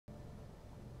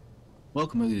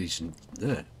Welcome, ladies and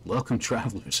welcome,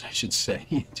 travelers, I should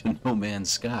say, to No Man's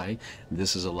Sky.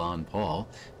 This is ElanPaul,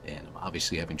 and I'm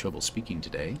obviously having trouble speaking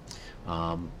today.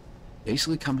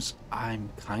 Basically, I'm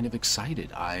kind of excited.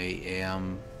 I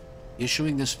am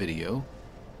issuing this video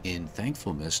in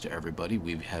thankfulness to everybody.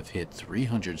 We have hit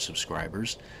 300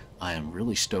 subscribers. I am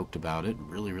really stoked about it.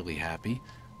 Really happy.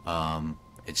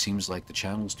 It seems like the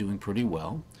channel's doing pretty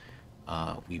well.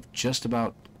 We've just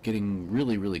about getting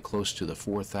really close to the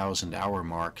 4,000 hour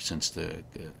mark since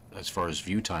as far as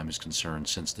view time is concerned,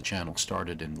 since the channel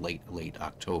started in late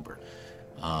October.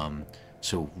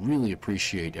 So really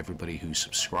appreciate everybody who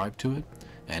subscribed to it,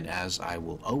 and as I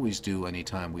will always do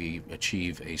anytime we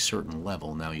achieve a certain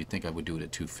level. Now, you'd think I would do it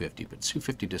at 250, but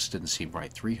 250 just didn't seem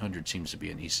right. 300 seems to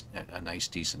be a nice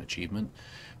decent achievement.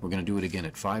 We're going to do it again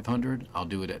at 500. I'll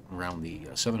do it at around the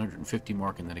 750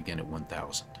 mark, and then again at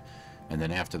 1,000. And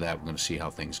then after that, we're going to see how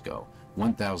things go.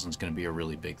 1,000 is going to be a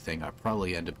really big thing. I'll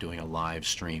probably end up doing a live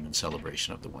stream in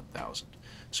celebration of the 1,000.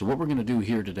 So what we're going to do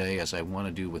here today, as I want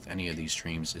to do with any of these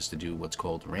streams, is to do what's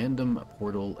called random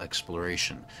portal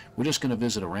exploration. We're just going to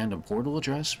visit a random portal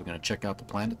address. We're going to check out the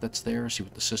planet that's there, see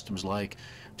what the system's like,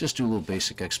 just do a little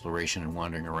basic exploration and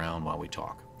wandering around while we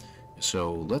talk.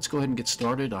 So let's go ahead and get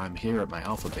started. I'm here at my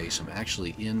alpha base. I'm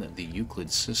actually in the Euclid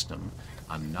system.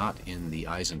 I'm not in the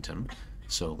Eisenton.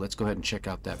 So let's go ahead and check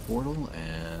out that portal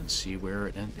and see where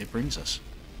it brings us.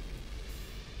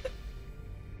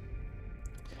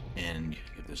 And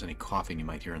if there's any coughing you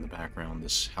might hear in the background,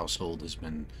 this household has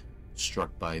been struck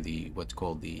by what's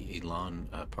called the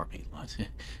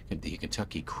the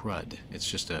Kentucky crud. It's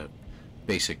just a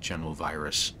basic general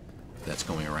virus that's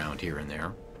going around here and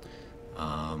there.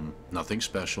 Nothing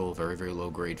special, very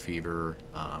low-grade fever,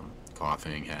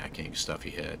 coughing, hacking,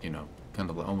 stuffy head, you know, kind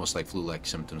of almost like flu-like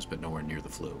symptoms, but nowhere near the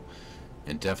flu.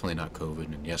 And definitely not COVID,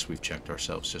 and yes, we've checked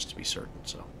ourselves just to be certain,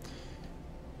 so.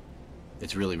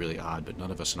 It's really odd, but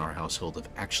none of us in our household have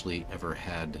actually ever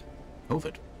had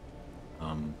COVID.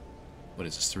 What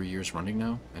is this, 3 years running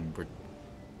now? And we're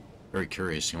very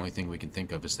curious. The only thing we can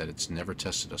think of is that it's never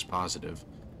tested us positive,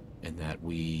 and that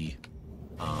we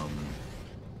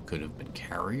could have been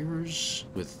carriers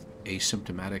with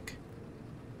asymptomatic,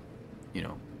 you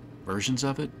know, versions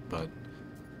of it, but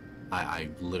I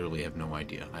literally have no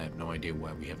idea. I have no idea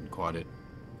why we haven't caught it,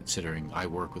 considering I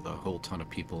work with a whole ton of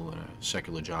people in a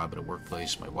secular job at a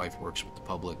workplace. My wife works with the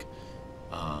public.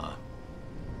 My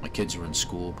kids are in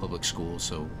school, public school,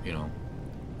 so, you know,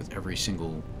 with every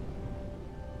single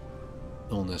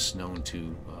illness known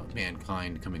to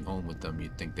mankind coming home with them,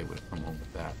 you'd think they would have come home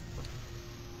with that. But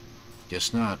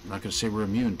guess not. I'm not going to say we're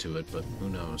immune to it, but who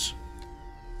knows.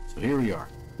 So here we are.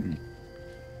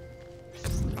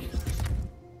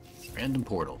 Random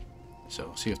portal.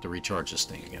 So you have to recharge this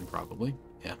thing again, probably.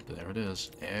 Yeah, there it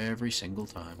is. Every single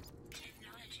time.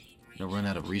 I'll run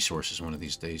out of resources one of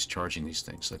these days charging these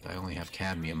things. Like, I only have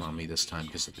cadmium on me this time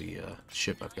because of the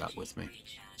ship I've got with me.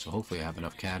 So hopefully I have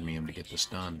enough cadmium to get this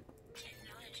done.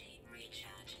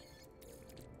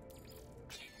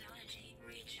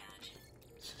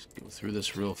 Let's go through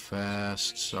this real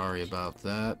fast. Sorry about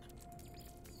that.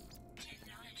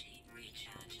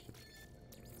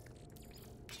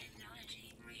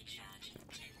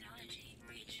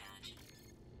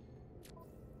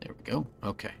 There we go.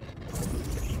 Okay.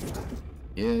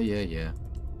 Yeah.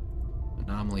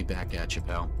 Anomaly back at you,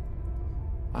 pal.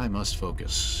 I must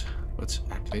focus. Let's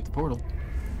activate the portal.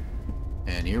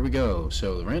 And here we go.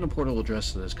 So the random portal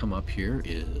address that has come up here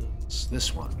is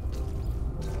this one.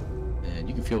 And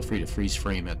you can feel free to freeze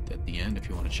frame at the end if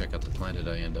you want to check out the planet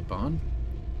I end up on.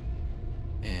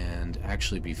 And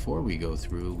actually, before we go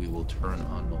through, we will turn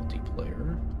on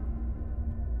multiplayer.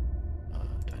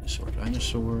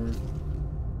 Dinosaur.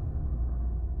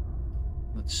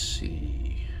 Let's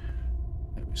see.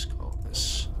 I always call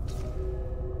this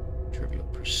Trivial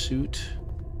Pursuit.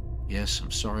 Yes, I'm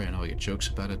sorry, I know I get jokes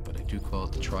about it, but I do call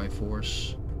it the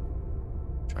Triforce.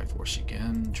 Triforce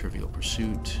again, Trivial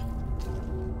Pursuit.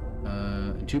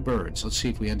 And two birds. Let's see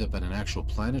if we end up at an actual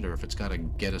planet or if it's got to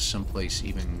get us someplace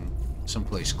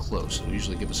close. It'll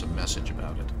usually give us a message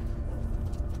about it.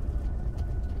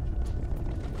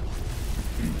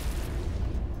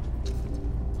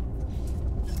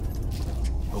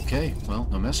 Okay, well,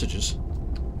 no messages.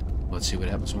 Let's see what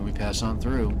happens when we pass on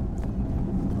through.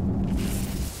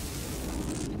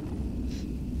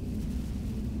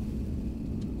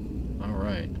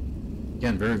 Alright.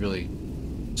 Again, really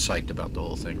psyched about the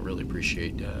whole thing. Really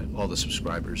appreciate all the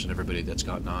subscribers and everybody that's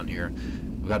gotten on here.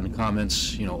 I've gotten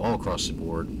comments, you know, all across the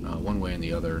board, one way and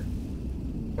the other.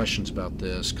 Questions about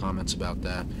this, comments about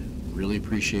that. Really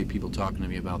appreciate people talking to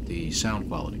me about the sound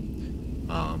quality.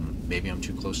 Maybe I'm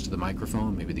too close to the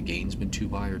microphone, maybe the gain's been too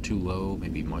high or too low,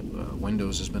 maybe my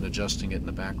Windows has been adjusting it in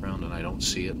the background and I don't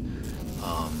see it.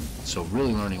 So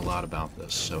really learning a lot about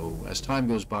this. So as time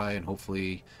goes by, and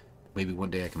hopefully maybe one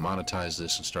day I can monetize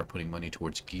this and start putting money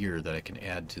towards gear that I can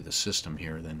add to the system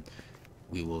here, then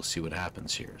we will see what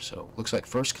happens here. So looks like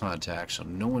first contact, so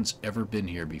no one's ever been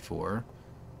here before.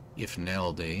 If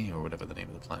Nalde, or whatever the name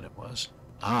of the planet was.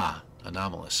 Ah,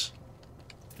 anomalous.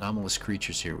 Anomalous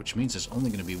creatures here, which means there's only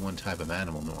going to be one type of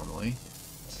animal normally.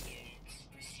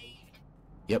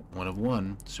 Yep, one of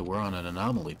one. So we're on an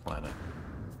anomaly planet.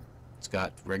 It's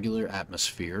got regular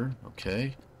atmosphere.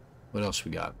 Okay. What else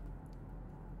we got?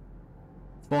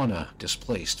 Fauna,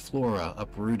 displaced. Flora,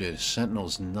 uprooted.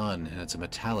 Sentinels, none. And it's a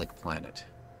metallic planet.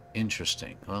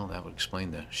 Interesting. Well, that would explain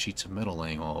the sheets of metal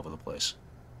laying all over the place.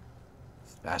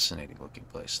 Fascinating looking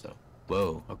place, though.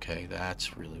 Whoa, okay,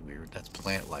 that's really weird. That's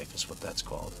plant life is what that's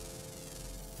called.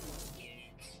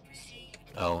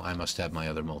 Oh, I must have my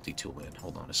other multi-tool in.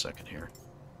 Hold on a second here.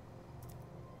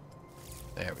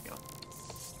 There we go.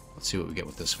 Let's see what we get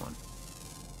with this one.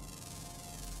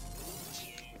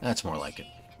 That's more like it.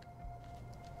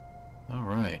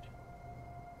 Alright.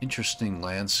 Interesting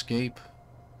landscape.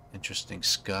 Interesting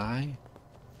sky.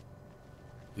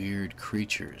 Weird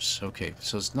creatures. Okay,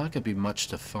 so it's not going to be much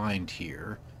to find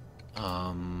here.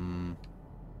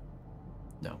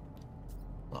 No.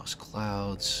 Lost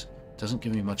clouds. Doesn't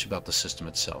give me much about the system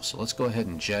itself. So let's go ahead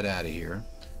and jet out of here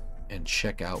and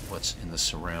check out what's in the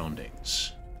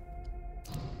surroundings.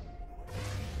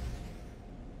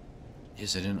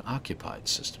 Is it an occupied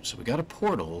system? So we got a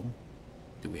portal.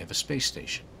 Do we have a space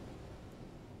station?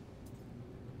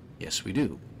 Yes, we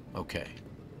do. Okay.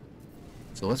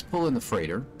 So let's pull in the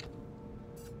freighter.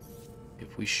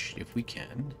 If we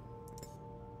can.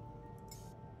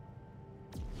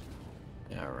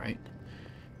 Alright.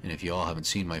 And if you all haven't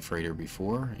seen my freighter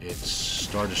before, it's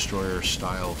Star Destroyer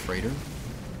style freighter.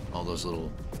 All those little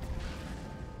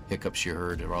hiccups you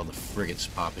heard are all the frigates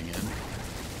popping in.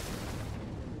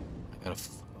 I got a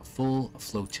full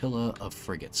flotilla of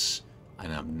frigates.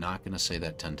 And I'm not going to say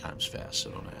that 10 times fast,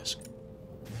 so don't ask.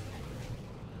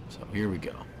 So here we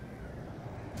go.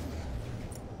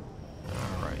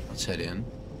 Alright, let's head in.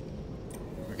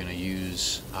 We're going to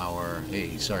use our...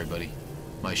 Hey, sorry buddy.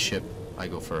 My ship, I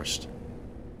go first.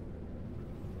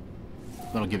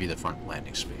 That'll give you the front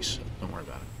landing space, so don't worry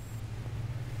about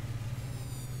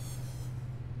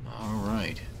it.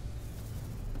 Alright.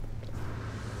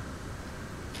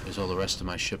 There's all the rest of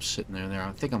my ships sitting there.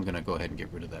 I think I'm going to go ahead and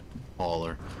get rid of that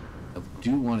hauler. I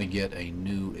do want to get a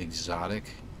new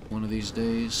exotic one of these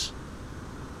days.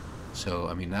 So,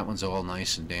 I mean, that one's all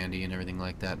nice and dandy and everything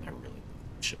like that. And I really love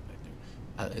that ship back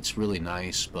there. It's really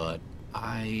nice, but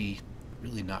I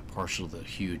really not partial to the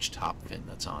huge top fin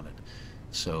that's on it.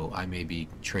 So I may be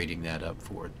trading that up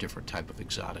for a different type of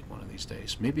exotic one of these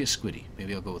days. Maybe a squiddy.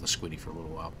 Maybe I'll go with a squiddy for a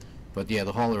little while. But yeah,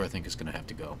 the hauler I think is going to have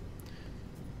to go.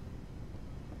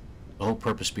 The whole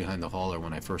purpose behind the hauler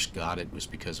when I first got it was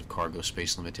because of cargo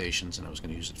space limitations, and I was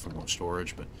going to use it for more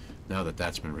storage, but now that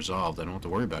that's been resolved, I don't have to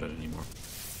worry about it anymore.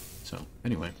 So,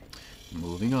 anyway,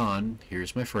 moving on.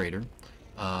 Here's my freighter.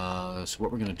 So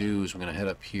what we're going to do is we're going to head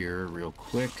up here real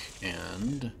quick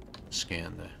and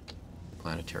scan the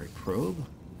planetary probe.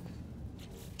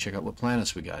 Check out what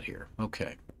planets we got here.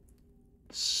 Okay.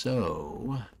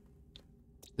 So,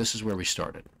 this is where we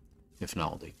started, if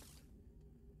Naldi.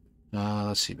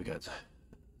 Let's see, we got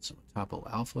some Topo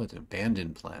Alpha, an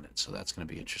abandoned planet, so that's going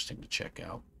to be interesting to check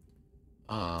out.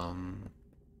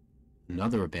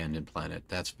 Another abandoned planet,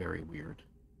 that's very weird.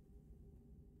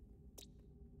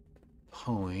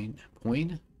 Point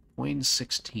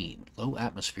 16, low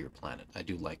atmosphere planet. I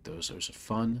do like those. Those are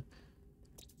fun.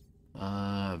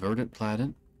 Verdant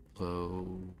planet,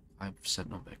 low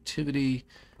 5% of activity,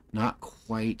 not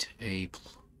quite a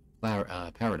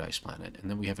paradise planet,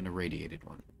 and then we have an irradiated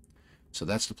one. So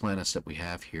that's the planets that we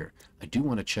have here. I do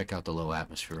want to check out the low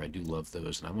atmosphere. I do love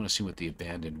those, and I want to see what the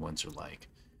abandoned ones are like.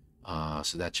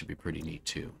 So that should be pretty neat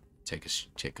too. Take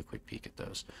a quick peek at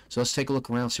those. So let's take a look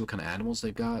around, see what kind of animals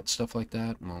they've got, stuff like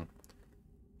that, and we'll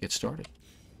get started.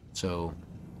 So,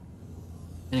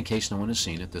 in case no one has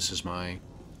seen it, this is my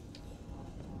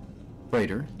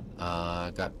freighter.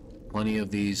 Got plenty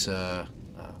of these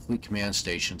fleet command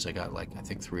stations. I got like, I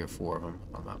think 3 or 4 of them,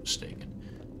 if I'm not mistaken.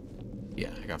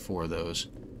 Yeah, I got 4 of those.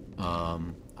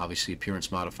 Obviously,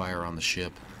 appearance modifier on the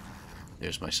ship.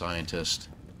 There's my scientist.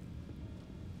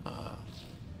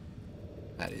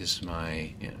 That is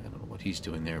my, I don't know what he's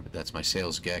doing there, but that's my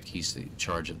sales gek. He's in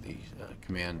charge of the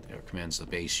commands the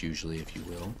base usually, if you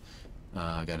will.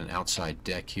 I got an outside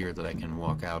deck here that I can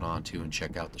walk out onto and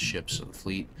check out the ships of the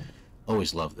fleet.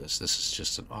 Always love this. This is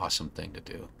just an awesome thing to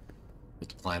do. With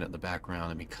the planet in the background.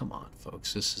 I mean, come on,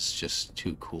 folks. This is just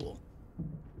too cool.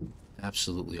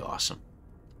 Absolutely awesome.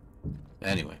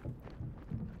 Anyway,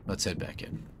 let's head back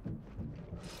in.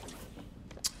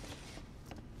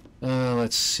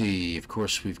 Let's see. Of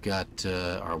course, we've got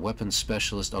our weapons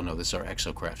specialist. Oh, no, this is our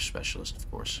exocraft specialist,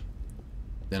 of course.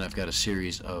 Then I've got a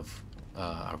series of,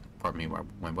 pardon me,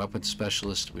 my weapons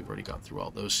specialist. We've already gone through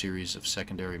all those series of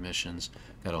secondary missions.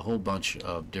 Got a whole bunch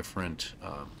of different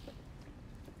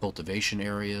cultivation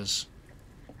areas.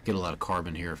 Get a lot of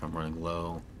carbon here if I'm running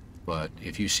low, but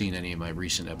if you've seen any of my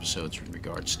recent episodes with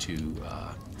regards to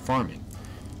farming,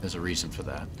 there's a reason for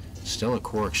that. Stellar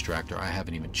core extractor I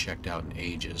haven't even checked out in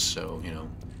ages, so you know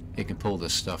it can pull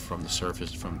this stuff from the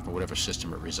surface from whatever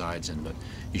system it resides in, but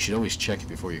you should always check it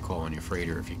before you call on your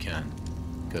freighter if you can,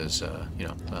 because you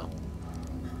know, well,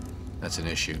 that's an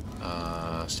issue.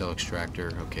 Stellar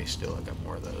extractor, okay, still I got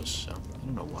more of those, so I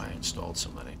don't know why I installed so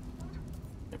many.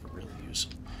 Never really use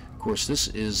them. Of course, this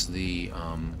is the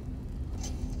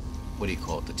what do you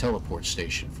call it? The teleport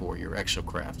station for your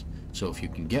exocraft. So if you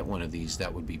can get one of these,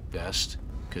 that would be best,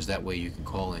 because that way you can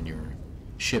call in your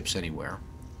ships anywhere.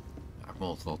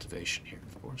 Our cultivation here,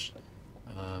 of course.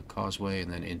 Causeway,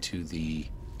 and then into the,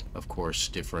 of course,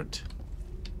 different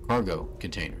cargo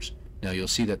containers. Now you'll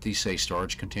see that these say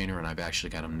storage container, and I've actually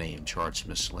got them named. Charts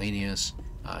miscellaneous,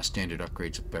 standard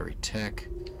upgrades of buried tech.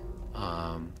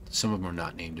 Some of them are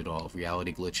not named at all.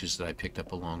 Reality glitches that I picked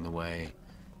up along the way.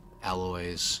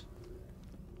 Alloys.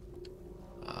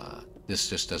 This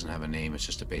just doesn't have a name. It's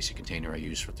just a basic container I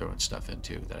use for throwing stuff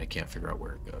into that I can't figure out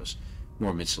where it goes.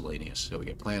 More miscellaneous. So we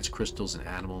get plants, crystals, and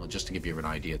animal. And just to give you an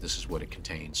idea, this is what it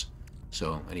contains.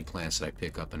 So any plants that I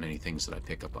pick up and any things that I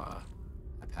pick up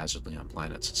haphazardly on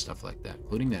planets and stuff like that,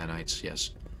 including nanites,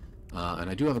 yes. And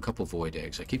I do have a couple void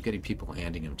eggs. I keep getting people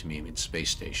handing them to me in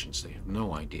space stations. They have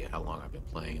no idea how long I've been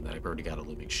playing and that I've already got a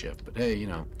living ship. But hey, you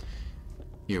know,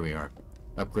 here we are.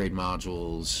 Upgrade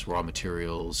modules, raw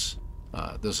materials.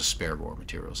 Those are spare raw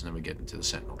materials, and then we get into the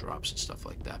sentinel drops and stuff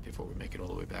like that before we make it all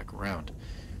the way back around.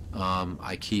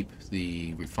 I keep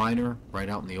the refiner right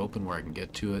out in the open where I can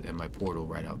get to it, and my portal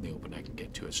right out in the open I can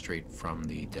get to it straight from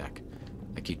the deck.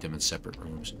 I keep them in separate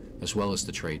rooms, as well as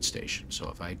the trade station. So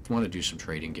if I want to do some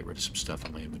trading, get rid of some stuff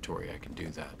in my inventory, I can do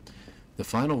that. The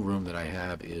final room that I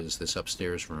have is this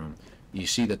upstairs room. You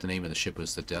see that the name of the ship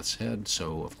was the Death's Head,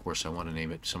 so of course I want to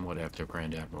name it somewhat after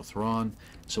Grand Admiral Thrawn.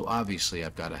 So obviously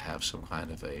I've got to have some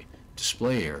kind of a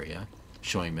display area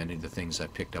showing many of the things I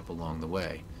picked up along the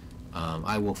way.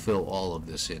 I will fill all of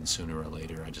this in sooner or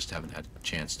later. I just haven't had a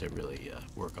chance to really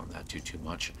work on that too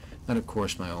much. And of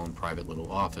course my own private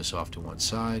little office off to one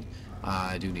side.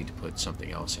 I do need to put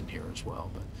something else in here as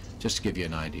well, but just to give you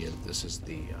an idea that this is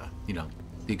the, you know,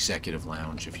 the executive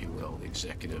lounge, if you will, the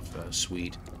executive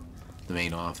suite, the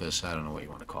main office, I don't know what you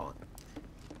want to call it.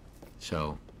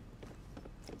 So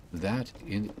that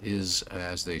is,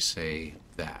 as they say,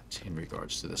 that in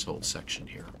regards to this whole section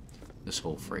here, this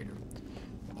whole freighter.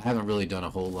 I haven't really done a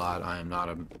whole lot. I am not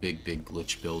a big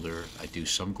glitch builder. I do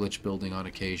some glitch building on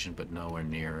occasion, but nowhere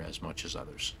near as much as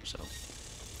others. So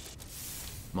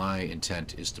my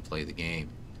intent is to play the game.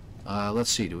 Let's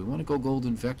see, do we want to go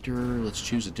Golden Vector? Let's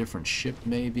choose a different ship,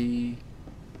 maybe.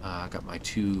 I got my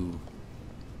two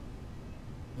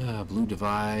Blue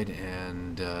Divide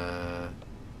and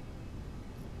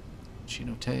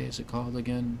Shinote, is it called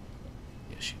again?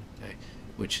 Yeah, Shinote,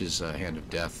 which is Hand of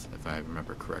Death, if I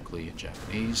remember correctly, in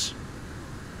Japanese.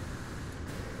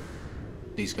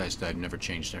 These guys died, never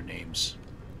changed their names.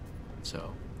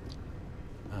 So,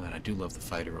 and I do love the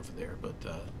fighter over there, but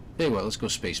anyway, let's go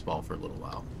Spaceball for a little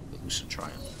while. The Lucent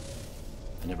Triumph.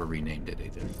 I never renamed it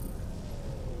either.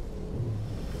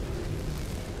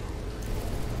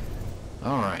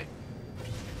 Alright.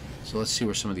 So let's see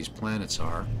where some of these planets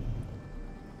are.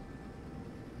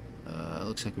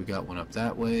 Looks like we got one up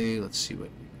that way. Let's see what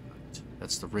we got.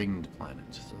 That's the ringed planet.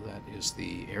 So that is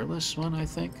the airless one, I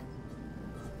think.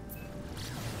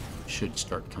 Should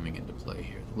start coming into play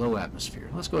here. Low atmosphere.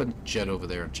 Let's go ahead and jet over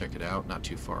there and check it out. Not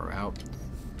too far out.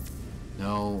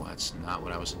 No, that's not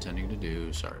what I was intending to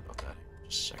do. Sorry about that.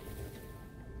 Just a second.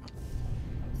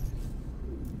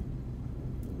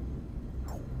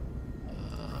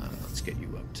 Let's get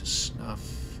you up to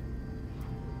snuff.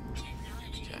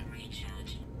 Okay.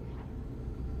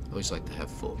 Always like to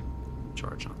have full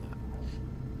charge on that.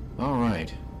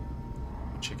 Alright.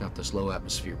 Check out this low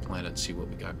atmosphere planet and see what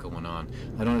we got going on.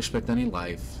 I don't expect any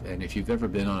life, and if you've ever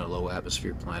been on a low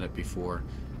atmosphere planet before,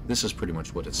 this is pretty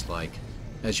much what it's like.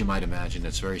 As you might imagine,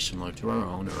 it's very similar to our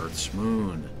own Earth's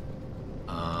moon.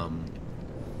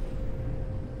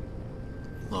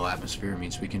 Low atmosphere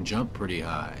means we can jump pretty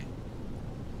high.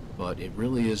 But it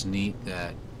really is neat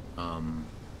that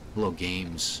Hello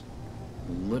Games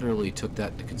literally took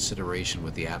that into consideration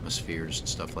with the atmospheres and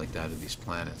stuff like that of these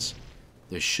planets.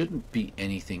 There shouldn't be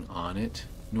anything on it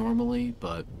normally,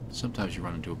 but sometimes you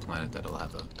run into a planet that'll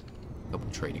have a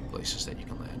couple trading places that you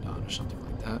can land on or something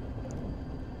like that.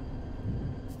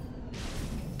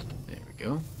 There we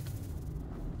go.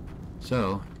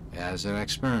 So, as an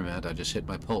experiment, I just hit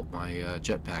my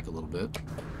jetpack a little bit.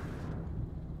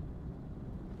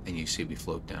 And you see we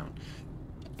float down.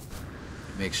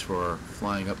 It makes for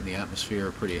flying up in the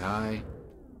atmosphere pretty high,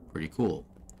 pretty cool.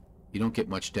 You don't get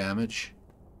much damage.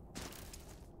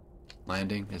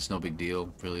 Landing, it's no big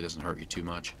deal, really doesn't hurt you too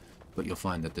much, but you'll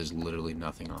find that there's literally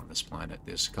nothing on this planet.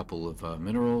 There's a couple of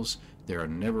minerals. There are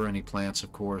never any plants,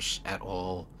 of course, at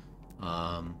all,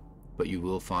 but you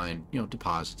will find, you know,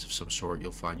 deposits of some sort.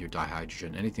 You'll find your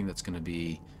dihydrogen, anything that's going to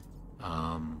be,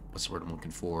 what's the word I'm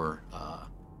looking for,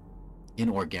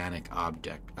 inorganic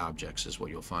objects is what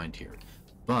you'll find here.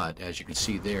 But as you can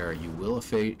see there, you will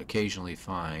occasionally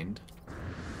find,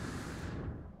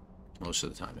 most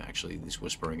of the time actually, these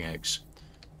whispering eggs.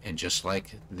 And just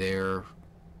like their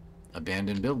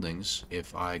abandoned buildings,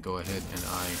 if I go ahead and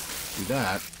I do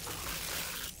that,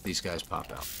 these guys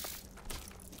pop out.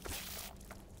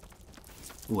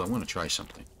 Ooh, I want to try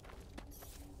something.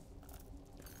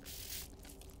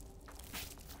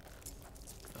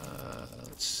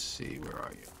 Let's see, where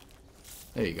are you?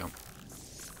 There you go.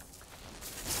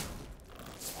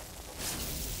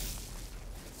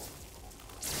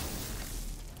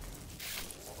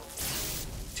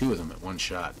 Two of them at one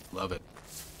shot. Love it.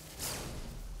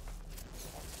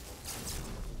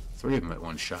 Three of them at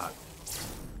one shot.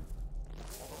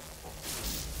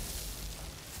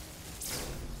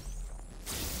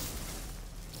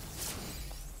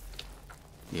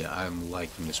 Yeah, I'm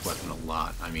liking this weapon a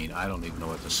lot. I mean, I don't even know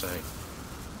what to say.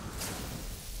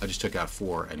 I just took out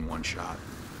 4 in one shot.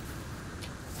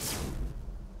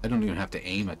 I don't even have to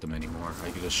aim at them anymore. I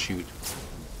can just shoot.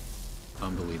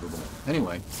 Unbelievable.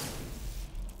 Anyway,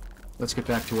 let's get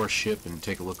back to our ship and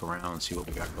take a look around and see what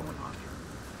we got going on here.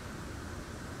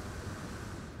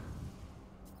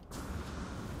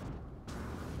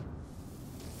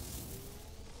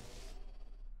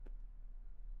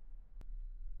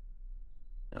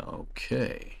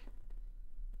 Okay.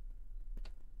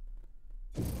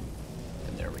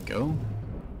 And there we go.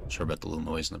 Sorry about the little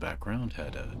noise in the background.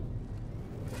 Had a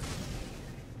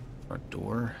front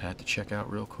door. Had to check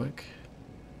out real quick.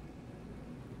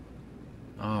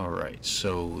 Alright,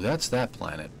 so that's that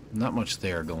planet. Not much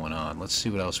there going on. Let's see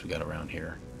what else we got around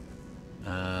here.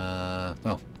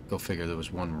 Well, go figure, there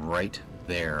was one right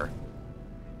there.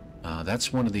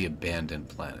 That's one of the abandoned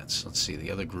planets. Let's see,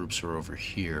 the other groups are over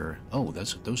here. Oh,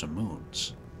 those are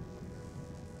moons.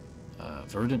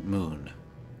 Verdant moon.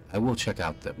 I will check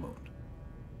out that moon.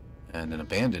 And an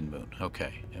abandoned moon.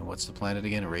 Okay, and what's the planet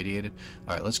again? Irradiated?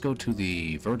 Alright, let's go to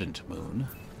the verdant moon.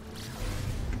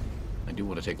 I do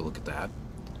want to take a look at that.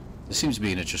 This seems to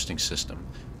be an interesting system.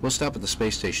 We'll stop at the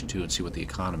space station too and see what the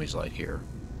economy's like here.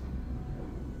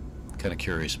 Kind of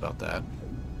curious about that.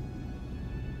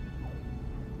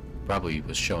 Probably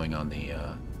was showing on the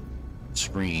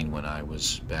screen when I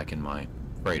was back in my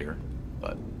freighter,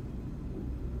 but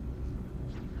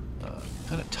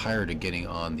kind of tired of getting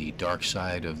on the dark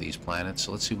side of these planets,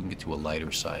 so let's see if we can get to a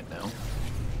lighter side now.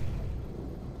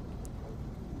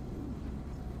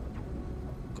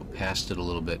 Go past it a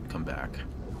little bit and come back.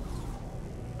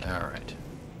 Alright.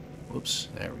 Whoops,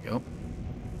 there we go.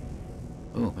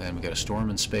 Oh man, we got a storm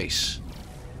in space.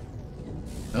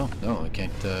 Oh, no, I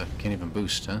can't even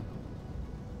boost, huh?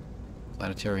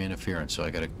 Planetary interference, so I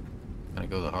gotta kind of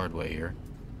go the hard way here.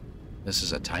 This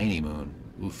is a tiny moon.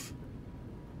 Oof.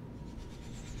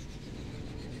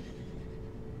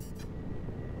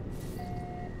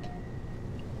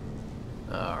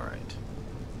 Alright.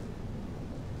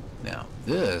 Now,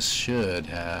 this should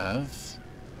have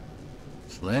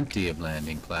plenty of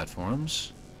landing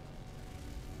platforms.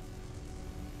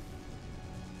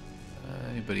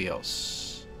 Anybody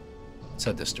else? Let's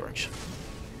head this direction.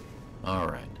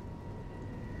 Alright.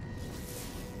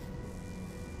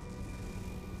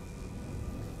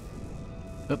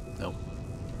 Oh, no.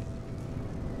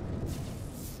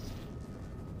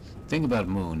 Thing about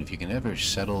moon, if you can ever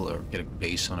settle or get a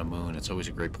base on a moon, it's always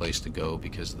a great place to go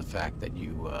because of the fact that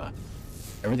you,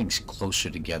 everything's closer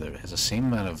together. It has the same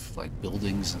amount of, like,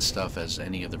 buildings and stuff as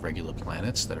any of the regular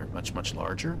planets that are much, much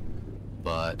larger.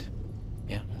 But,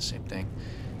 yeah, same thing.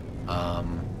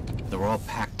 They're all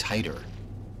packed tighter,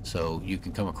 so you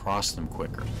can come across them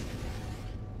quicker.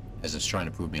 As it's trying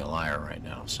to prove me a liar right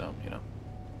now, so, you know.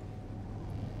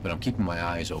 But I'm keeping my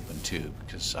eyes open too,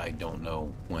 because I don't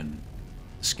know when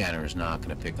the scanner is not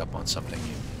going to pick up on something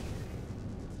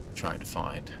you're trying to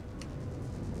find.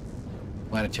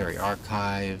 Planetary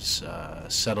archives,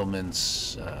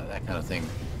 settlements, that kind of thing,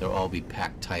 they'll all be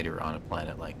packed tighter on a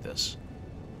planet like this.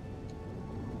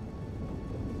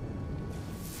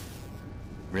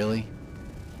 Really?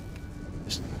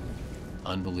 Just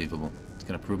unbelievable. It's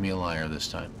going to prove me a liar this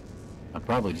time. I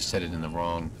probably just headed in the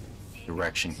wrong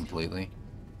direction completely.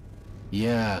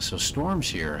 Yeah, so storms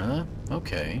here, huh?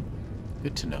 Okay.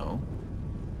 Good to know.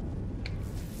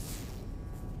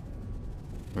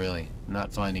 Really,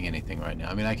 not finding anything right now.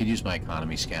 I mean, I could use my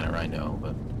economy scanner, I know,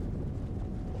 but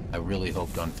I really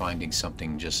hoped on finding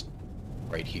something just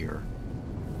right here.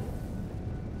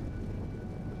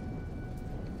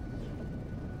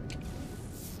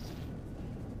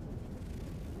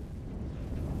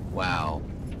 Wow.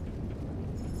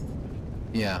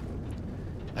 Yeah.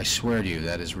 I swear to you,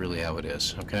 that is really how it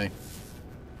is, okay?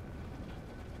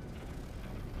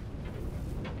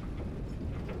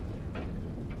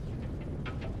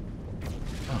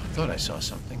 Oh, I thought I saw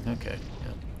something. Okay,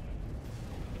 yeah.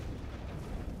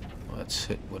 Let's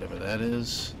hit whatever that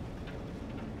is.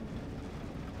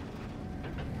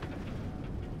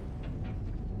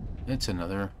 It's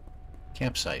another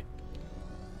campsite.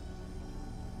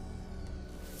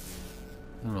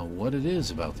 I don't know what it is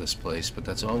about this place, but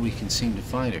that's all we can seem to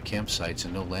find are campsites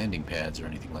and no landing pads or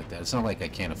anything like that. It's not like I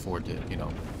can't afford to, you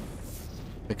know,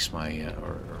 fix my,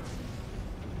 or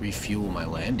refuel my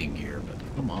landing gear, but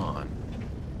come on.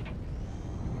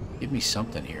 Give me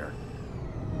something here.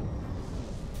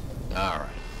 Alright.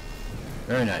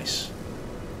 Very nice.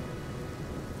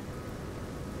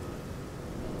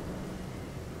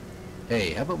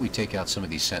 Hey, how about we take out some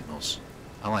of these sentinels?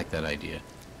 I like that idea.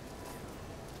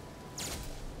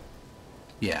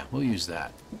 Yeah, we'll use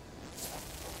that.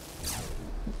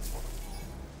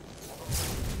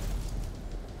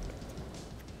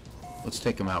 Let's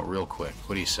take them out real quick.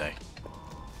 What do you say?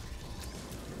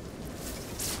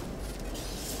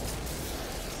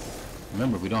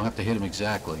 Remember, we don't have to hit them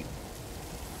exactly.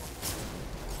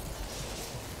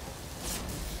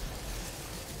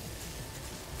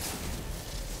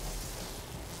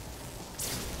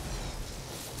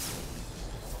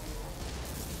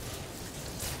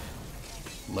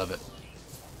 Love it.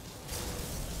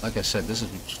 Like I said, this is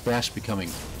fast becoming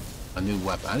a new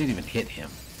weapon. I didn't even hit him.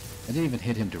 I didn't even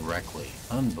hit him directly.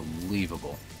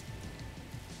 Unbelievable.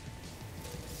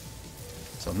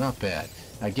 So not bad.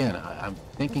 Again, I'm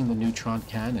thinking the neutron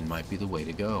cannon might be the way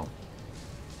to go.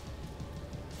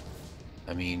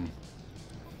 I mean,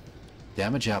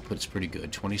 damage output is pretty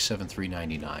good.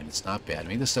 27,399. It's not bad. I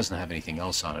mean, this doesn't have anything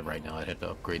else on it right now. I'd have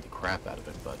to upgrade the crap out of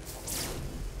it, but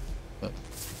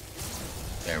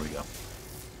there we go.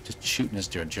 Just shooting us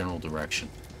to a general direction.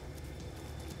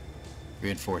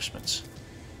 Reinforcements.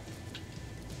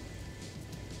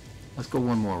 Let's go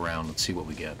one more round. Let's see what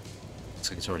we get. Looks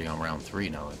like it's already on round 3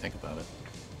 now that I think about it.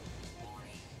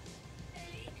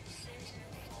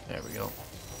 There we go.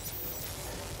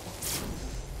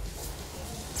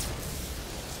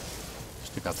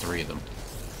 Just took out 3 of them.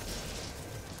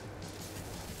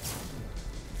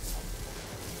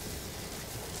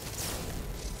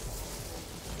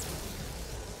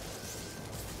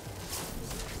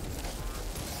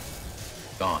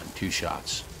 Gone. 2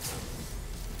 shots.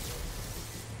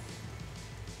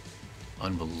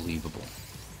 Unbelievable.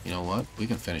 You know what? We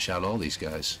can finish out all these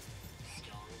guys.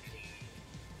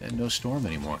 And no storm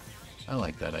anymore. I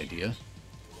like that idea.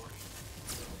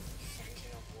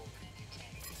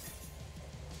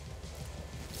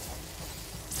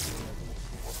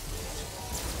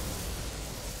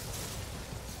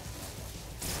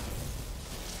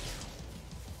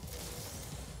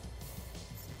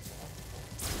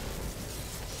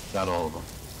 Got all of them.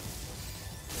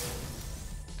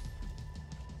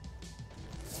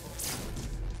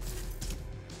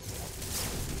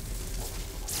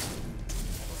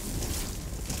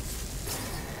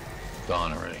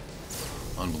 Gone already.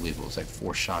 Unbelievable. It's like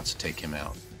 4 shots to take him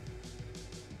out.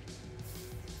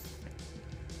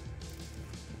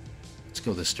 Let's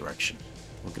go this direction.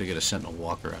 We're gonna get a sentinel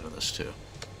walker out of this too.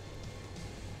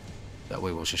 That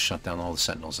way we'll just shut down all the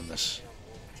sentinels in this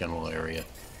general area.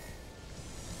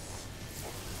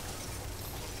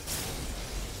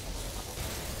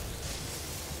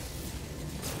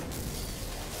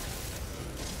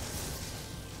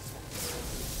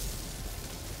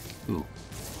 Ooh.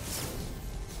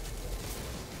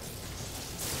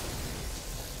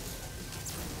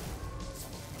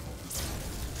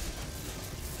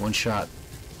 One shot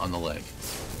on the leg.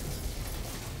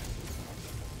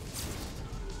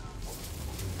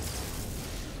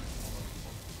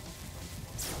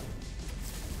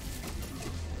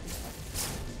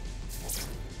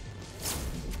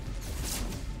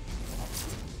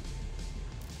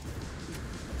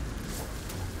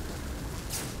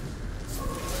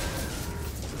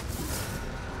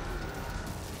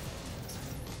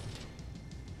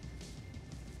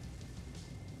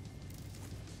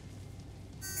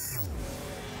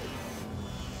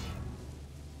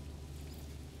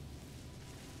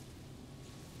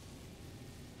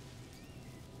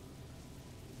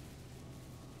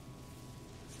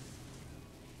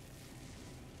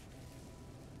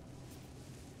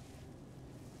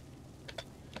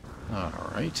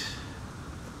 Alright.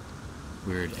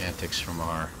 Weird antics from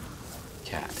our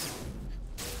cat.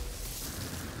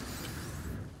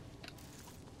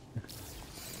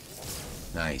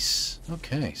 Nice.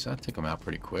 Okay, so that took him out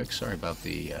pretty quick. Sorry about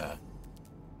the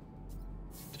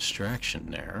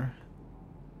distraction there.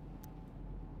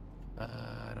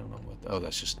 I don't know what... Oh,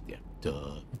 that's just... Yeah,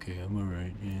 duh. Okay, I'm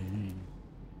alright. Yeah.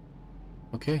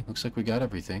 Okay, looks like we got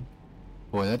everything.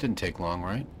 Boy, that didn't take long,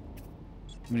 right?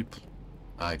 How many...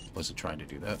 I wasn't trying to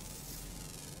do that.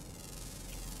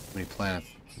 How many planets?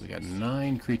 We got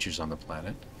 9 creatures on the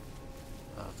planet.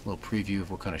 A little preview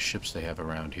of what kind of ships they have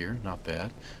around here. Not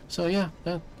bad. So yeah,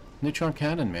 neutron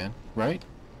cannon, man. Right?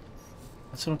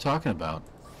 That's what I'm talking about.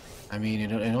 I mean,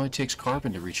 it only takes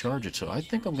carbon to recharge it, so I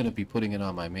think I'm going to be putting it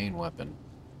on my main weapon.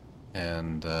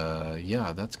 And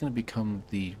yeah, that's going to become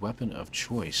the weapon of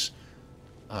choice.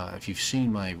 If you've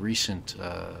seen my recent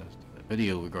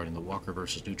video regarding the Walker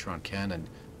versus Neutron Cannon,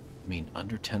 I mean,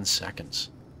 under 10 seconds.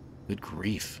 Good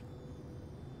grief.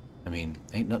 I mean,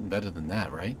 ain't nothing better than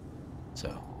that, right?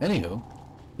 So, anywho,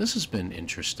 this has been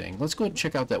interesting. Let's go ahead and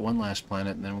check out that one last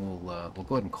planet, and then we'll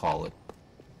go ahead and call it.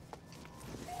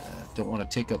 Don't want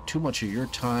to take up too much of your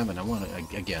time, and I want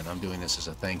to, again, I'm doing this as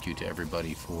a thank you to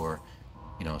everybody for,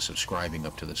 you know, subscribing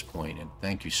up to this point, and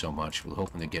thank you so much. We're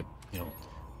hoping to get, you know,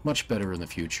 much better in the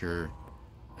future,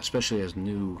 especially as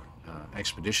new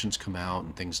expeditions come out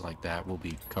and things like that. We'll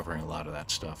be covering a lot of that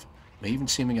stuff. May even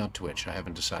see me on Twitch. I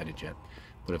haven't decided yet.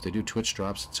 But if they do Twitch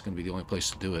drops, it's going to be the only place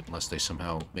to do it, unless they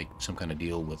somehow make some kind of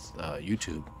deal with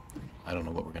YouTube. I don't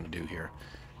know what we're going to do here.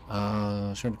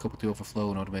 Starting to cope with the overflow.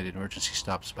 An automated emergency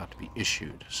stop is about to be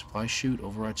issued. Supply chute,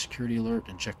 override security alert,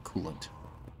 inject coolant.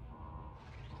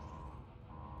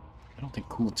 I don't think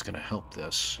coolant's going to help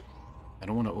this. I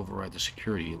don't want to override the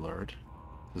security alert,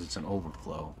 because it's an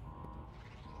overflow.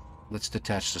 Let's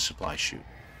detach the supply chute.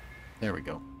 There we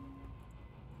go.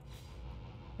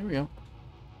 There we go.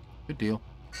 Good deal.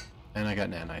 And I got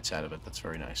nanites out of it. That's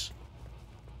very nice.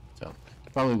 So,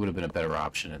 probably would have been a better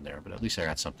option in there, but at least I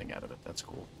got something out of it. That's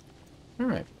cool.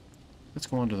 Alright. Let's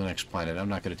go on to the next planet. I'm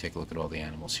not going to take a look at all the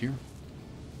animals here.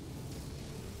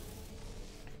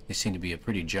 They seem to be a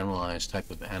pretty generalized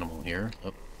type of animal here.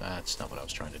 Oh, that's not what I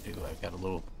was trying to do. I've got a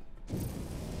little...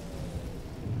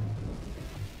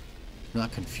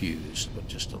 Not confused, but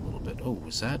just a little bit. Oh,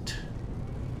 was that...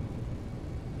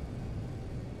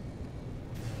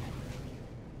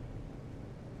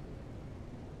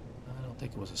 I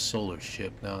think it was a solar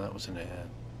ship. No, that was an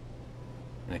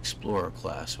explorer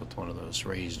class with one of those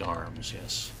raised arms.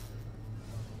 Yes.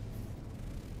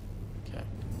 Okay.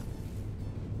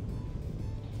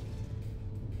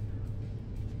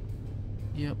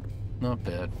 Yep, not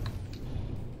bad.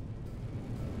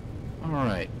 All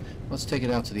right, let's take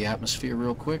it out to the atmosphere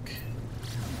real quick.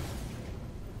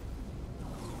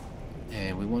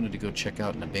 And we wanted to go check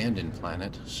out an abandoned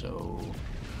planet. So,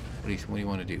 what do you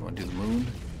want to do? You want to do the moon?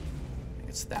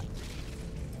 It's that.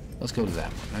 Let's go to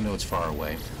that one. I know it's far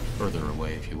away, further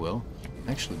away, if you will.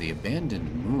 Actually, the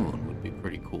abandoned moon would be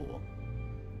pretty cool.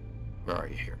 Where are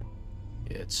you here?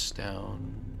 It's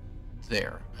down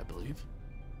there, I believe.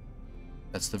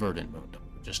 That's the verdant moon.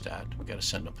 Just at. We got to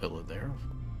send a pillar there.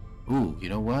 Ooh, you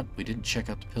know what? We didn't check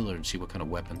out the pillar and see what kind of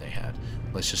weapon they had.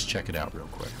 Let's just check it out real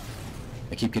quick.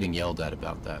 I keep getting yelled at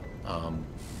about that.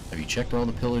 Have you checked all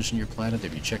the pillars in your planet?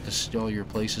 Have you checked all your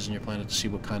places in your planet to see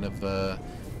what kind of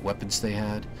weapons they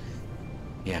had?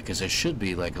 Yeah, because there should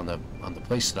be, like, on the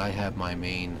place that I have my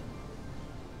main...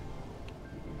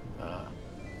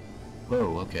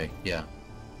 Whoa, okay, yeah.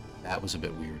 That was a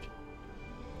bit weird.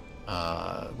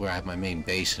 Where I have my main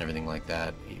base and everything like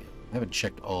that. I haven't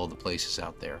checked all the places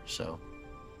out there, so...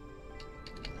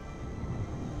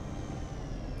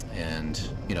 And,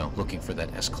 you know, looking for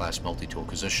that S-Class multi-tool,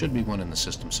 because there should be one in the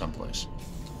system someplace.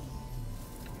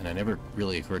 And I never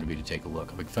really occurred to me to take a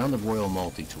look. We found the Royal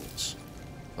multi-tools.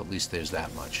 At least there's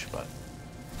that much, but...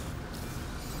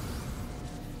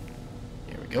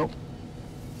 Here we go.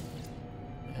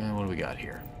 And what do we got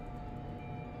here?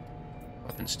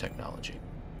 Weapons technology.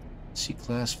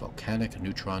 C-Class volcanic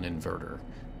neutron inverter.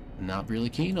 Not really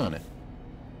keen on it.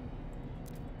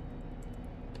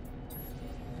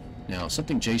 Now,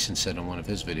 something Jason said in one of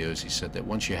his videos, he said that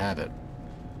once you have it,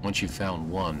 once you've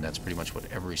found one, that's pretty much what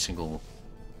every single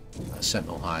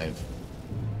Sentinel Hive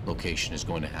location is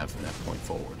going to have from that point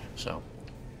forward. So,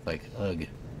 like, ugh.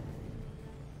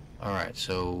 Alright,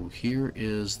 so here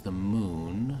is the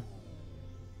moon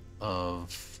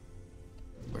of...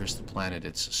 Where's the planet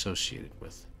it's associated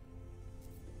with?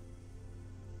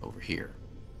 Over here.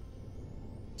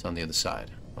 It's on the other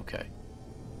side. Okay.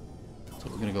 So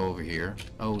we're going to go over here.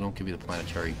 Oh, don't give me the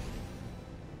planetary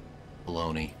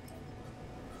baloney.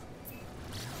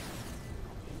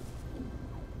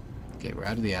 Okay, we're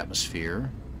out of the atmosphere.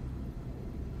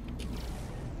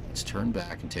 Let's turn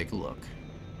back and take a look.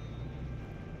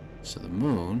 So the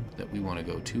moon that we want to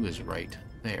go to is right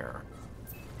there.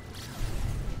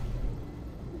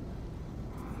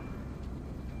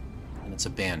 And it's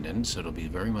abandoned, so it'll be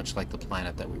very much like the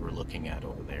planet that we were looking at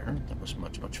over there. That was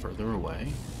much, much further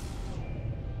away.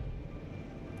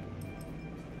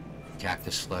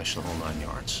 Cactus flesh, the whole 9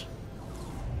 yards.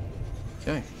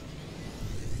 Okay.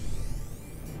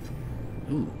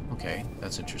 Ooh, okay,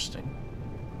 that's interesting.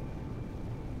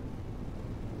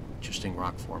 Interesting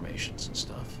rock formations and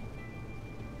stuff.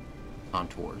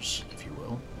 Contours, if you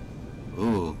will.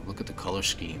 Ooh, look at the color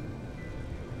scheme.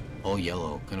 All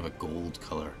yellow, kind of a gold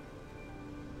color.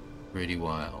 Pretty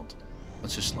wild.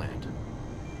 Let's just land.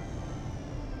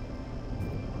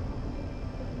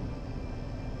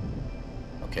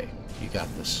 Okay, you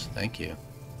got this. Thank you.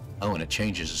 Oh, and it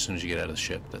changes as soon as you get out of the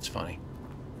ship. That's funny.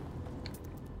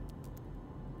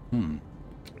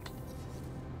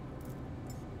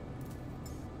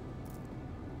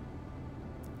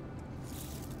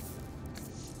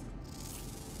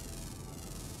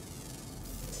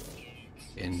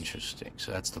 Interesting.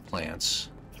 So that's the plants.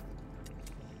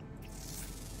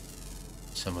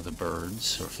 Some of the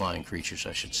birds, or flying creatures,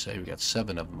 I should say. We got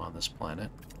 7 of them on this planet.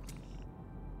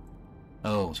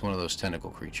 Oh, it's one of those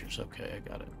tentacle creatures. Okay, I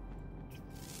got it.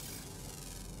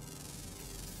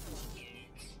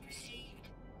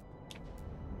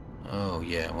 Oh,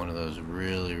 yeah, one of those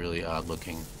really, really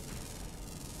odd-looking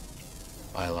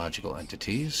biological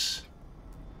entities.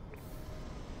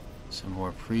 Some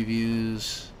more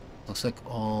previews. Looks like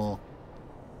all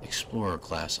Explorer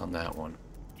class on that one.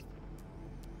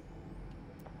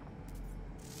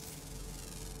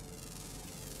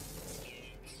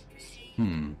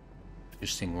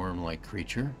 Interesting worm-like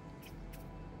creature.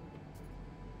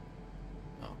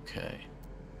 Okay.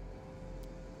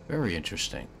 Very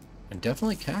interesting. And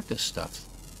definitely cactus stuff.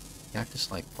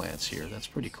 Cactus-like plants here. That's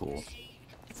pretty cool.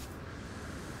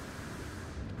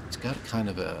 It's got kind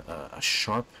of a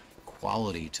sharp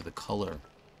quality to the color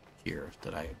here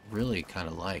that I really kind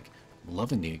of like. I'm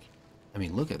loving the... I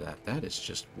mean, look at that. That is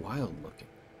just wild looking.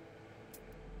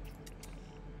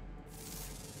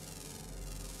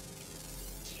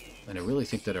 And I really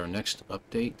think that our next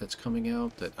update that's coming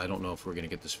out, that I don't know if we're going to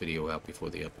get this video out before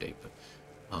the update, but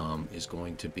is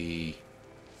going to be...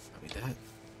 I mean, that...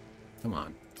 Come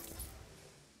on.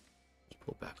 Let's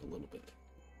pull back a little bit.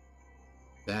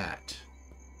 That...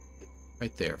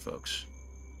 Right there, folks.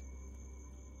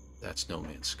 That's No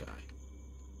Man's Sky.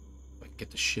 If I can get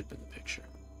the ship in the picture.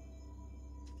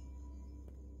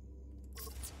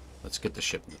 Let's get the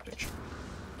ship in the picture.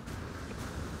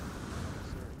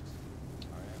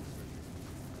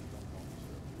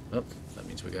 Oh, that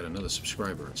means we got another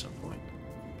subscriber at some point.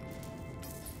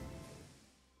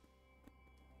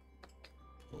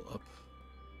 Pull up.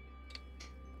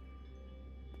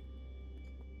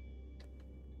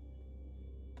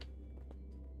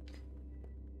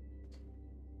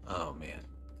 Oh man,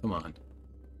 come on.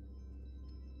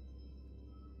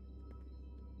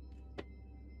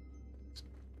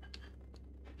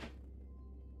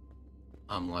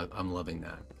 I'm loving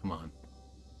that. Come on.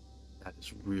 That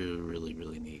is really, really,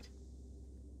 really neat.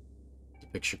 The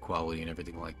picture quality and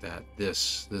everything like that.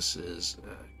 This is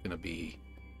going to be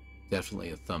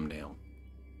definitely a thumbnail.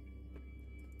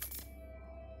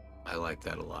 I like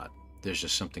that a lot. There's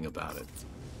just something about it.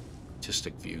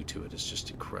 Artistic view to it is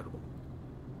just incredible.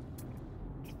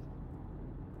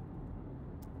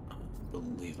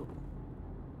 Unbelievable.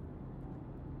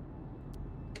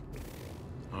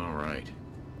 All right.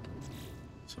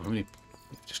 So how many?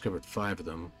 We've discovered 5 of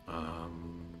them.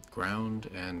 Ground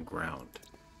and ground.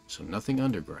 So nothing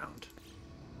underground.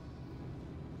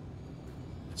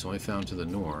 It's only found to the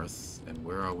north. And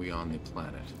where are we on the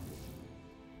planet?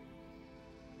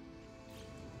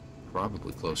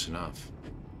 Probably close enough.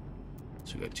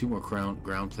 So we got 2 more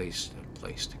ground placed.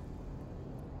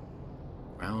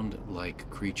 Ground-like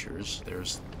creatures.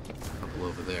 There's a couple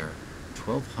over there.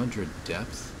 1200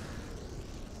 depth.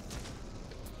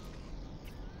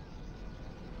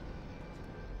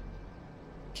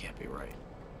 Can't be right.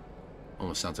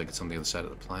 Almost sounds like it's on the other side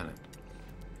of the planet.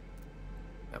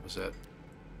 That was it.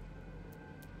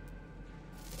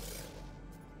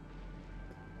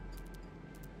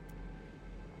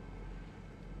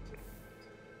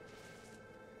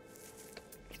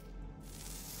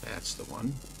 That's the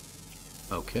one.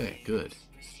 Okay, good.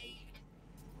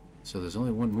 So there's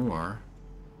only one more.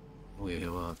 We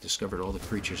have discovered all the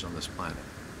creatures on this planet.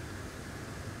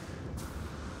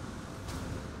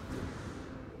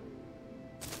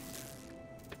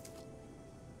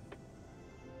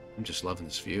 I'm just loving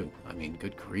this view. I mean,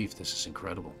 good grief, this is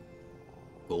incredible.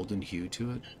 Golden hue to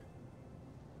it.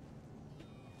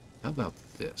 How about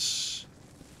this?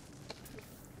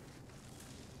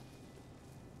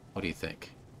 What do you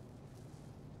think?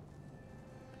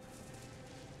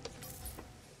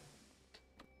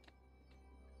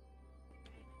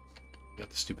 Got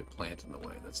the stupid plant in the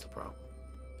way, that's the problem.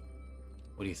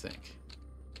 What do you think?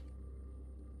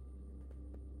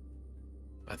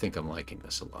 I think I'm liking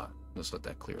this a lot. Let's let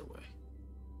that clear away.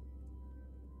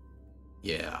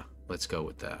 Yeah, let's go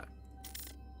with that.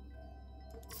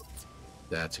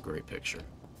 That's a great picture.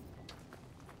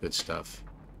 Good stuff.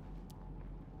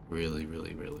 Really,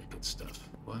 really, really good stuff.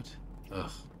 What?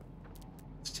 Ugh.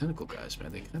 These tentacle guys,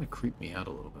 man, they kind of creep me out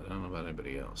a little bit. I don't know about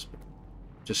anybody else, but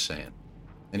just saying.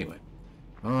 Anyway.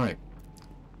 Alright.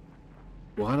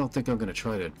 Well, I don't think I'm going to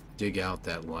try to dig out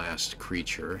that last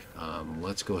creature.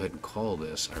 Let's go ahead and call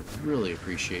this. I really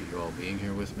appreciate you all being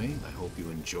here with me. I hope you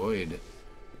enjoyed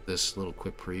this little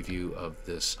quick preview of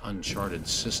this uncharted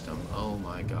system. Oh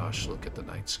my gosh, look at the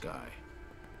night sky.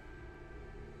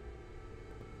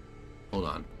 Hold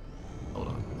on. Hold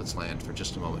on. Let's land for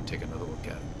just a moment and take another look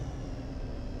at it.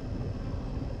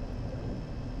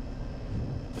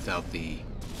 Without the...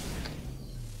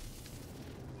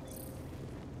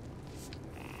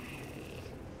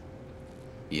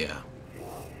 Yeah.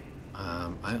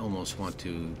 I almost want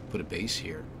to put a base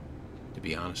here, to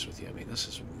be honest with you. I mean, this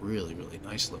is really, really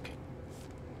nice looking.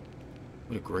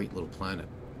 What a great little planet.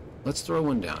 Let's throw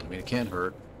one down. I mean, it can't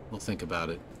hurt. We'll think about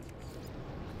it.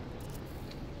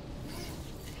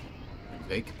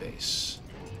 Make a base.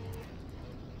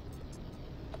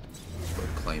 Go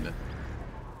claim it.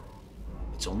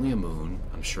 It's only a moon.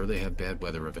 I'm sure they have bad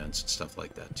weather events and stuff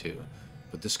like that too.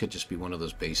 But this could just be one of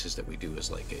those bases that we do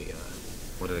as like a,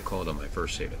 what did I call it on my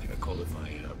first save? I think I called it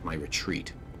my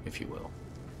retreat, if you will.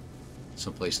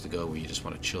 Some place to go where you just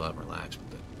want to chill out and relax.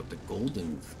 But the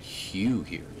golden hue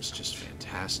here is just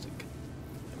fantastic.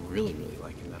 I'm really, really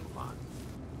liking that a lot.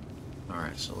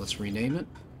 Alright, so let's rename it.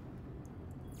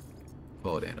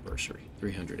 Call it anniversary.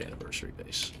 300 anniversary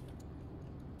base.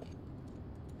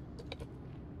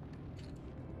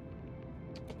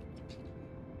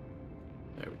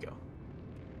 There we go.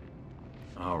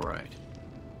 Alright.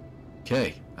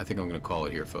 Okay, I think I'm going to call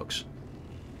it here, folks.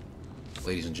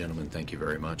 Ladies and gentlemen, thank you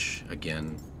very much.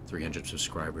 Again, 300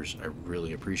 subscribers. I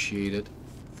really appreciate it.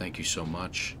 Thank you so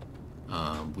much.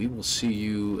 We will see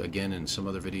you again in some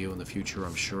other video in the future,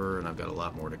 I'm sure, and I've got a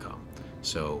lot more to come.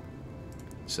 So,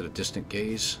 instead of distant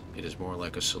gaze, it is more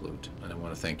like a salute. And I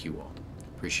want to thank you all.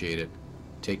 Appreciate it.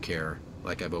 Take care.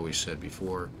 Like I've always said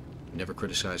before, never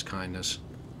criticize kindness.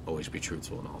 Always be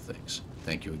truthful in all things.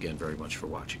 Thank you again very much for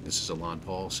watching. This is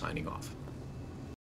ElanPaul signing off.